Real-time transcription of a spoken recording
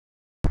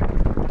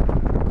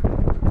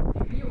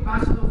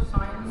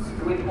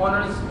with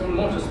honours in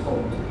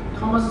motorsport,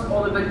 Thomas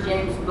Oliver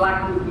James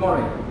Blackwood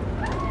Murray.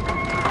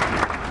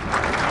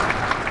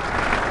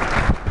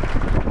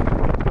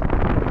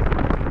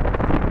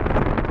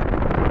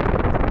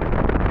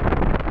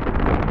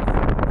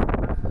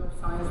 Bachelor of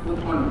Science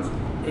with honours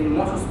in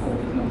motorsport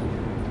technology,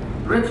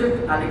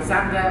 Richard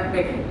Alexander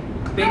Beckett,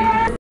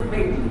 Ben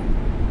Bailey,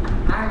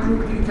 Andrew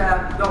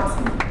Peter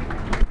Dobson.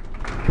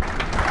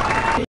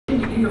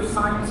 Degree of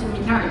Science in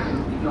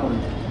Mechanical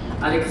Technology,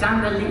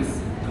 Alexander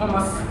Lees,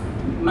 Thomas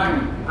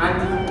Manning,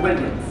 Andrew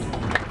Williams.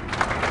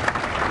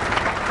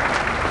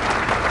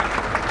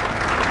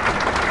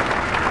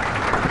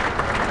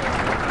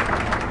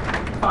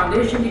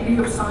 Foundation Degree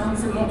of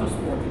Science in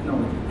Motorsport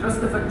Technology,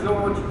 Christopher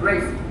George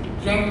Grace,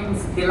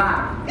 James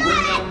Dillard,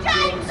 William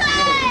James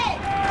Morgan.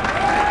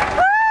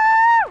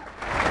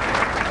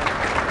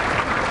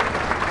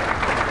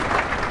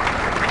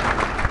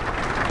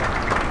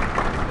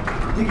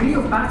 Degree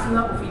of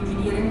Bachelor of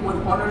Engineering with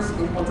honours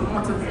in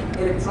Automotive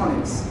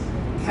Electronics,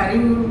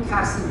 Karim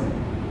Kasimo.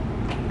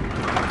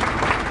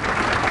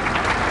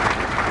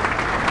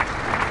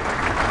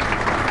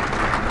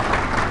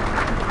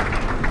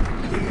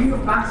 Degree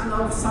of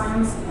Bachelor of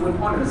Science with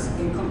honours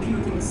in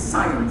Computing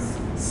Science,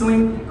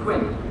 Swing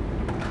Quinn.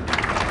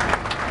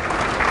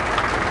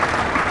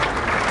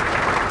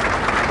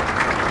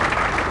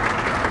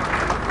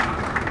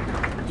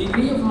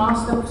 Degree of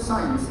Master of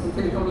Science in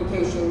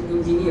Telecommunication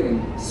Engineering,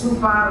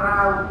 Supa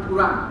Rao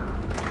Puran.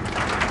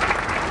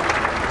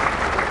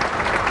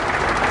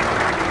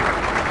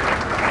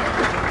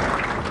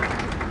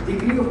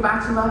 Degree of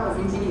Bachelor of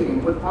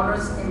Engineering with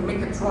honours in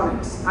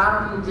Mechatronics,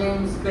 Aaron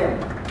James Bell.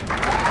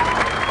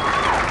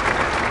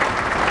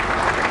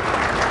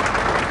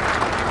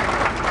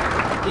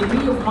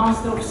 Degree of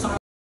Master of Science